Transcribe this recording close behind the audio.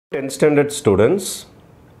10th standard students,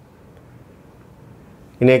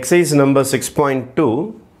 in exercise number 6.2,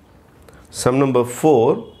 sum number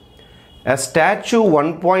 4, a statue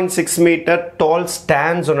 1.6 meter tall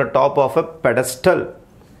stands on the top of a pedestal.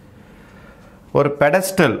 ஒரு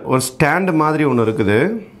pedestal, ஒரு stand மாதிரி ஒன்று இருக்குது.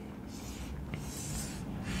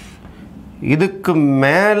 இதுக்கு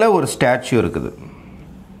மேலே ஒரு ஸ்டாச்சு இருக்குது.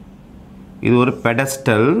 இது ஒரு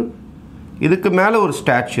pedestal, இதுக்கு மேலே ஒரு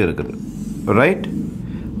ஸ்டாச்சு இருக்குது. ரைட்?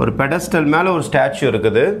 ஒரு pedestal மேலே ஒரு ஸ்டாச்சு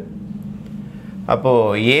இருக்குது.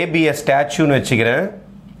 அப்போது ஏபி ஸ்டாச்சுன்னு வச்சுக்கிறேன்,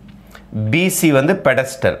 பிசி வந்து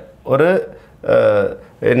pedestal, ஒரு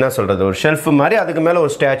என்ன சொல்கிறது, ஒரு ஷெல்ஃப் மாதிரி அதுக்கு மேலே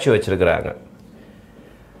ஒரு ஸ்டாச்சு வச்சுருக்குறாங்க.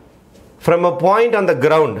 From a point on the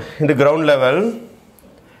ground, in the ground level,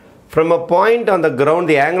 from a point on the ground,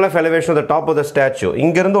 the angle of elevation of the top of the statue,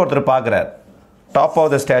 இங்கிருந்து ஒருத்தர் பார்க்குறார், top of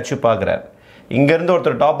the statue பார்க்குறார், இங்கிருந்து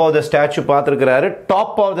ஒருத்தர் top of the statue பார்த்துருக்கிறாரு.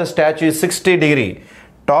 Top of the statue is 60 degree.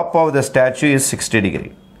 Top of the statue is 60 degree.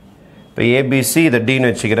 இப்போ ABC இதை டின்னு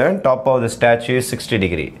வச்சுக்கிறேன். Top of the statue is 60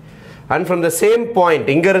 degree. And from the same point,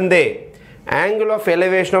 இங்கிருந்தே angle of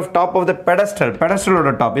elevation of top of the pedestal, pedestal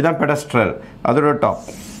top, இதான் pedestal, அதோட top,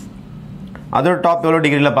 அதோட top எவ்வளோ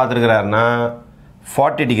டிகிரியில் பார்த்துருக்கிறாருன்னா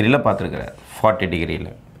 40 டிகிரியில் பார்த்துருக்கிறார். 40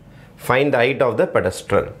 டிகிரியில். Find the height of the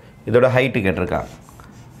pedestal. இதோட ஹைட்டு கேட்டிருக்காங்க.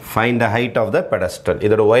 Find the height of the pedestal.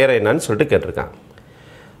 இதோட உயரம் என்னன்னு சொல்லிட்டு கேட்டிருக்காங்க.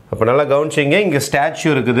 அப்போ நல்லா கவனிச்சிங்க, இங்கே ஸ்டாச்சு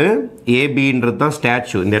இருக்குது, ஏபின்றது தான்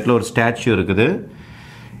ஸ்டாச்சு. இந்த இடத்துல ஒரு ஸ்டாச்சு இருக்குது.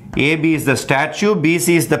 AB is the statue,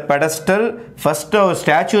 PC is the pedestal. First ஒரு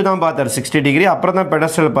ஸ்டாச்சு தான் பார்த்தார் 60 டிகிரி, அப்புறம் தான்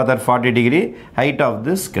pedestal பார்த்தார் 40 டிகிரி. ஹைட் ஆஃப்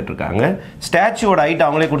திஸ் கேட்டிருக்காங்க. ஸ்டாச்சுவோட ஹைட்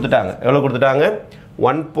அவங்களே கொடுத்துட்டாங்க. எவ்வளோ கொடுத்துட்டாங்க?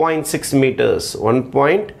 1.6 meters.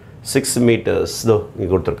 1.6 meters இதோ இங்கே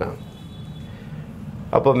கொடுத்துருக்காங்க.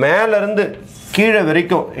 அப்போ மேலேருந்து கீழே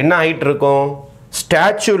வரைக்கும் என்ன ஹைட் இருக்கும்?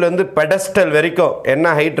 ஸ்டாச்சுலேருந்து pedestal வரைக்கும் என்ன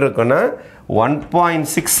ஹைட் இருக்குன்னா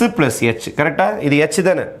 1.6 + h. கரெக்டாக? இது h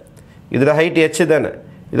தானே, இதோட ஹைட் h தானே,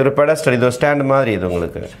 இதோட pedestal, இதோட ஸ்டாண்ட் மாதிரி இது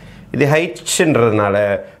உங்களுக்கு. இது ஹைட்ன்றதுனால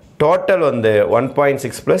டோட்டல் வந்து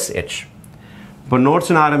 1.6 + h. இப்போ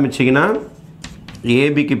நோட்ஸ்னு ஆரம்பிச்சிங்கன்னா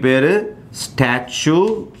ஏபிக்கு பேர் ஸ்டாச்சு,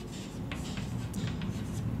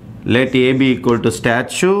 let AB =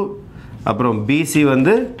 ஸ்டாச்சு, அப்புறம் பிசி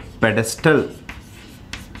வந்து pedestal.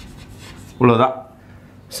 இவ்வளோதான்.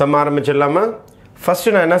 சம் ஆரம்பிச்சிடலாமா?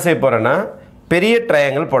 ஃபஸ்ட்டு நான் என்ன செய்ய போகிறேன்னா பெரிய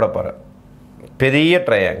ட்ரையாங்கிள் போட போகிறேன். பெரிய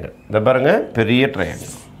ட்ரையாங்கிள், இந்த பாருங்கள், பெரிய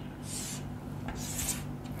ட்ரையாங்கிள்.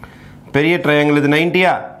 பெரிய ட்ரையாங்கிள் இது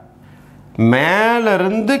 90யா?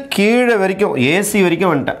 மேலேருந்து கீழே வரைக்கும் ஏசி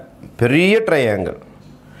வரைக்கும் வந்துட்டேன். பெரிய ட்ரையாங்கிள்.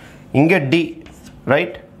 இங்கே டி,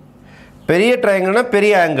 ரைட்? பெரிய ட்ரையாங்கிள்னால்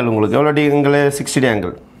பெரிய ஆங்கிள். உங்களுக்கு எவ்வளோ ஆங்கிள்? 60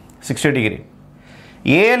 angle, 60 degree.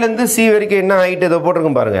 ஏலேருந்து சி வரைக்கும் என்ன ஹைட் இதை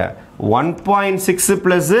போட்டிருக்கோம் பாருங்கள், 1.6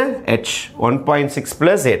 + h. 1.6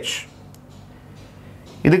 + h.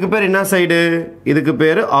 இதுக்கு பேர் என்ன சைடு? இதுக்கு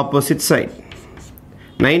பேர் ஆப்போசிட் சைடு.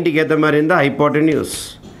 90க்கு ஏற்ற மாதிரி இருந்தால் ஹைப்போட்டென்யூஸ்,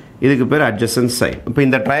 இதுக்கு பேர் அட்ஜசன்ட் சைடு. இப்போ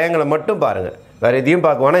இந்த ட்ரையாங்கிளை மட்டும் பாருங்கள், வேறு எதையும்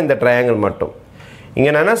பார்க்குவானா இந்த ட்ரையாங்கிள் மட்டும். இங்கே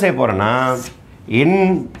நான் என்ன செய்ய போகிறேன்னா இன்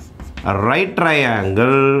ரைட்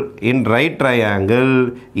ட்ரையாங்கிள்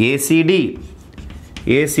ஏசிடி.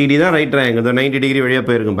 ஏசிடி தான் ரைட் ட்ரையாங்கிள். 90 டிகிரி வழியாக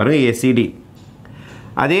போயிருக்கும் பாருங்கள், ஏசிடி.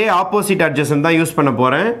 அதே ஆப்போசிட் அட்ஜசன்ட் தான் யூஸ் பண்ண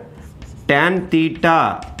போகிறேன். tan theta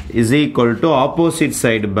 = opposite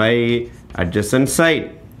side by adjacent side.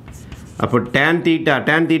 அப்போ tan theta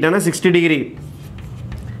 60 degree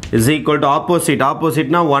 = opposite.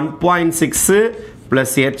 ஆப்போசிட்னா 1.6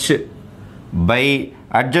 + h by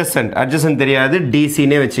adjacent தெரியாது,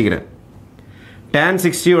 டிசின்னே வச்சுக்கிறேன். tan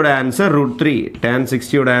 60யோட answer √3. tan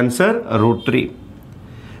 60யோட answer √3.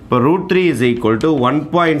 இப்போ √3 =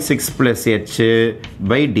 1.6 + h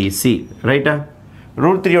பை டிசி. ரைட்டா?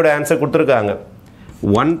 √3யோட ஆன்சர் கொடுத்துருக்காங்க.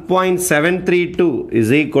 1.732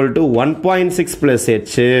 = 1.6 +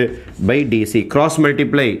 h by DC. Cross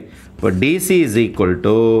multiply. இப்போ டிசி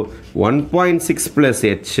 = 1.6 +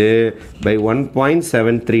 h பை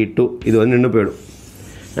 1.732. இது வந்து நின்று போயிடும்,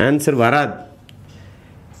 ஆன்சர் வராது.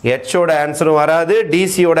 ஹெச்சோட ஆன்சரும் வராது,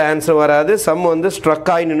 டிசியோட ஆன்சர் வராது. சம் வந்து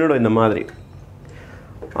ஸ்ட்ரக் ஆகி நின்றுடும் இந்த மாதிரி.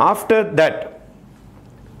 ஆஃப்டர் தட்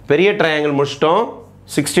பெரிய ட்ரையாங்கிள் முடிச்சிட்டோம்,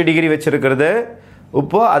 60 டிகிரி வச்சுருக்கிறது.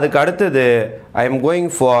 இப்போது அதுக்கு அடுத்தது I am going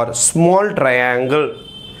for small triangle.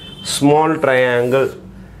 Small triangle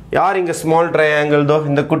யார் இங்கே? ஸ்மால் ட்ரையாங்கிள் தோ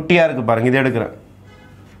இந்த குட்டியாக இருக்குது பாருங்கள், இது எடுக்கிறேன்.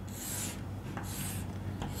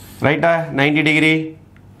 ரைட்டா? 90 டிகிரி.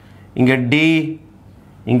 இங்கே டி,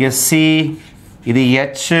 இங்கே சி, இது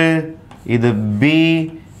ஹெச், இது பி,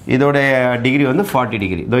 இதோட டிகிரி வந்து 40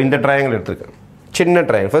 டிகிரி. இதோ இந்த ட்ரையாங்கிள் எடுத்துருக்கேன். சின்ன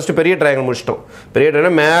ட்ரையாங்கிள். ஃபஸ்ட்டு பெரிய ட்ரையாங்கிள் முடிச்சிட்டோம். பெரிய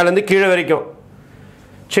ட்ரையாங்கிள் மேலேருந்து கீழே வரைக்கும்.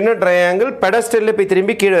 சின்ன ட்ரையாங்கிள் பெடஸ்டலில் போய்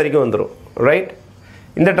திரும்பி கீழே வரைக்கும் வந்துடும். ரைட்?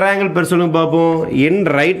 இந்த ட்ரையாங்கிள் பேர் சொல்லுங்க பார்ப்போம். in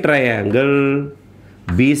right triangle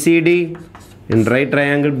BCD, in right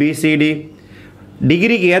triangle BCD,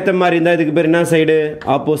 டிகிரிக்கு ஏற்ற மாதிரி இருந்தால் இதுக்கு பேர் என்ன சைடு?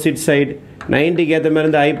 Opposite side. 90க்கு ஏற்ற மாதிரி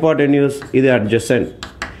இருந்தால் ஹைப்போட்டென்யூஸ், இது அட்ஜசன்ட்.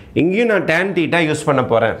 இங்கேயும் நான் tan தீட்டா யூஸ் பண்ண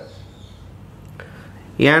போகிறேன்.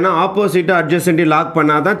 ஏன்னா ஆப்போசிட்டாக அட்ஜசன்ட்டையும் லாக்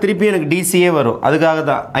பண்ணால் தான் திருப்பி எனக்கு டிசியே வரும். அதுக்காக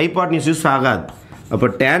தான் ஹைப்போட்டென்யூஸ் யூஸ் ஆகாது. அப்போ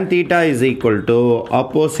tan theta is equal to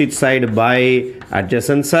opposite side by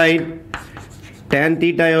adjacent side. tan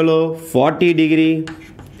theta எவ்வளோ? 40 degree.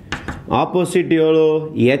 ஆப்போசிட் எவ்வளோ?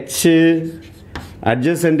 h.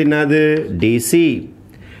 adjacent என்னது? DC.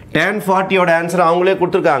 tan 40யோட ஆன்சர் அவங்களே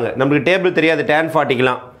கொடுத்துருக்காங்க. நம்மளுக்கு டேபிள் தெரியாது tan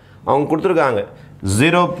 40க்குலாம். அவங்க கொடுத்துருக்காங்க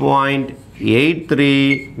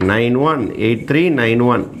 0.8391.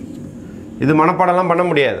 8391. இது மனப்பாடம்லாம் பண்ண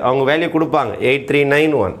முடியாது. அவங்க வேல்யூ கொடுப்பாங்க.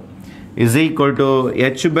 8391 is equal to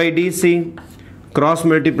h by dc. Cross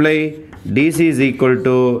multiply. dc is equal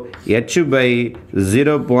to h by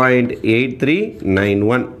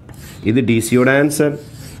 0.8391. இது dc யோட ஆன்சர்.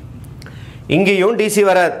 இங்கேயும் dc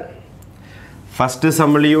வராது. ஃபஸ்ட்டு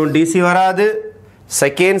சம்லையும் dc வராது,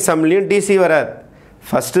 செகண்ட் சம்லையும் dc வராது.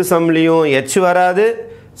 ஃபஸ்ட்டு சம்லையும் h வராது,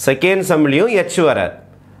 செகண்ட் சம்லையும் h வராது.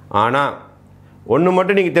 ஆனால் ஒன்று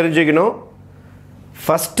மட்டும் நீங்கள் தெரிஞ்சுக்கணும்.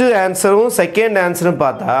 ஃபஸ்ட்டு ஆன்சரும் செகண்ட் ஆன்சரும்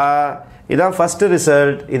பார்த்தா இதான் ஃபஸ்ட்டு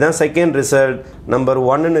ரிசல்ட், இதான் செகண்ட் ரிசல்ட். நம்பர்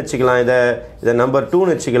 1ன்னு வச்சுக்கலாம், இதை நம்பர்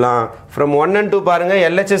 2ன்னு வச்சுக்கலாம். ஃப்ரம் 1 and 2 பாருங்கள்,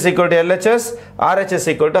 LHS equal to LHS, RHS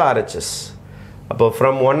equal to RHS. அப்போ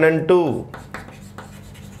from 1 and 2,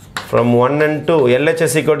 from 1 and 2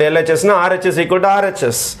 LHS equal to LHSனா RHS equal to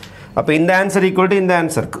RHS. அப்போ இந்த ஆன்சர் ஈக்குவல் டு இந்த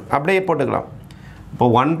ஆன்சருக்கு அப்படியே போட்டுக்கலாம். இப்போ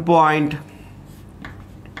 1 பாயிண்ட்,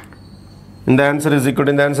 இந்த ஆன்சர் இஸ் ஈக்குவல்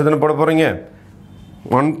டு இந்த ஆன்சர் தானே போட போகிறீங்க.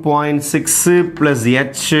 1.6 plus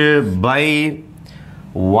h by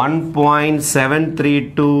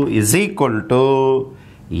 1.732 is equal to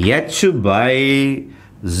h by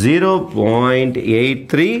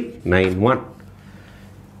 0.8391.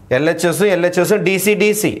 LHS DC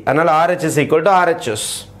DC, அதனால் RHS equal to RHS.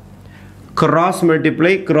 cross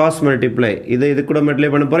multiply, cross multiply. இது கூட மல்டிப்ளை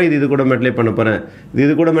பண்ண போகிறேன், இது கூட மல்டிப்ளை பண்ண போகிறேன்.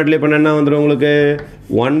 இது கூட மல்டிப்ளை பண்ண என்ன வந்துடும் உங்களுக்கு?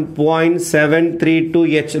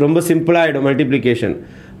 1.732h. ரொம்ப சிம்பிளாகிடும் மல்டிப்ளிகேஷன்.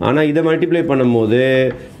 ஆனால் இதை மல்டிப்ளை பண்ணும்போது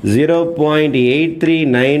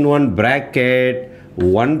 0.8391 bracket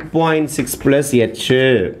 1.6 plus h.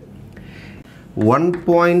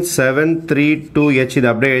 1.732h இது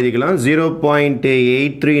அப்படியே எழுதிக்கலாம்.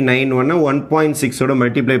 0.8391 1.6ஓட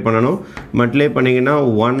மல்டிப்ளை பண்ணணும். மல்டிப்ளை பண்ணிங்கன்னா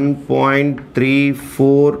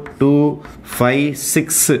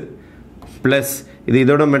 1.34256 ப்ளஸ் இது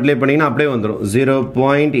இதோட மல்டிப்ளை பண்ணிங்கன்னா அப்படியே வந்துடும்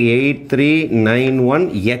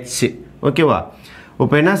 0.8391h. ஓகேவா?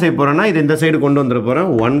 இப்போ என்ன செய்ய போகிறேன்னா இது இந்த சைடு கொண்டு வந்துட போகிறேன்.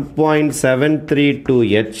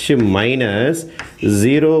 1.732h minus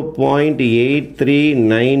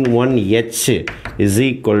 0.8391h is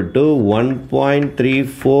equal to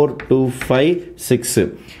 1.34256.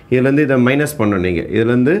 இதுலேருந்து இதை மைனஸ் பண்ணணும். நீங்கள்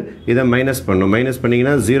இதுலேருந்து இதை மைனஸ் பண்ணணும். மைனஸ்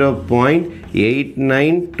பண்ணிங்கன்னா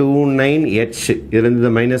 0.8929h. இதுலேருந்து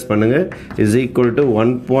இதை மைனஸ் பண்ணுங்கள். is equal to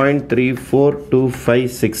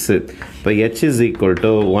 1.34256. இப்போ h is equal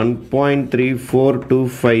to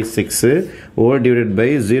 1.34256 over divided by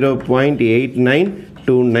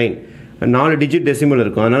 0.8929. 4 digit decimal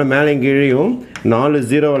இருக்கும். அதனால் மேலே கீழேயும் 4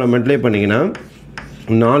 0வில் மல்டிப்ளை பண்ணிங்கன்னா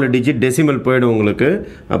 4 டிஜிட் டெசிமல் போய்டும் உங்களுக்கு.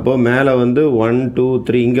 அப்போது மேலே வந்து 1 2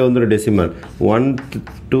 3 இங்கே வந்து ஒரு டெசிமல் 1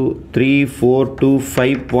 2 3 4 2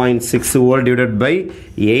 5.6 ஓல் டிவைடட் பை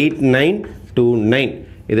 8929.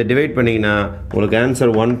 இதை டிவைட் பண்ணிங்கன்னா உங்களுக்கு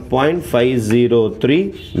ஆன்சர் 1.503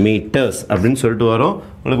 மீட்டர்ஸ் அப்படின்னு சொல்லிட்டு வரும்.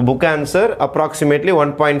 உங்களுக்கு புக் ஆன்சர் அப்ராக்சிமேட்லி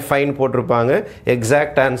 1.5 போட்டிருப்பாங்க.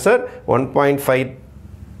 Exact answer 1.503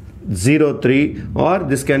 or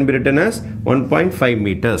this can be written as 1.5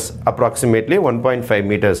 meters, approximately 1.5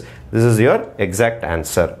 meters. This is your exact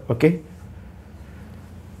answer. Okay.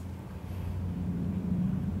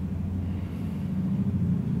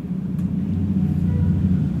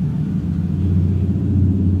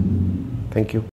 Thank you.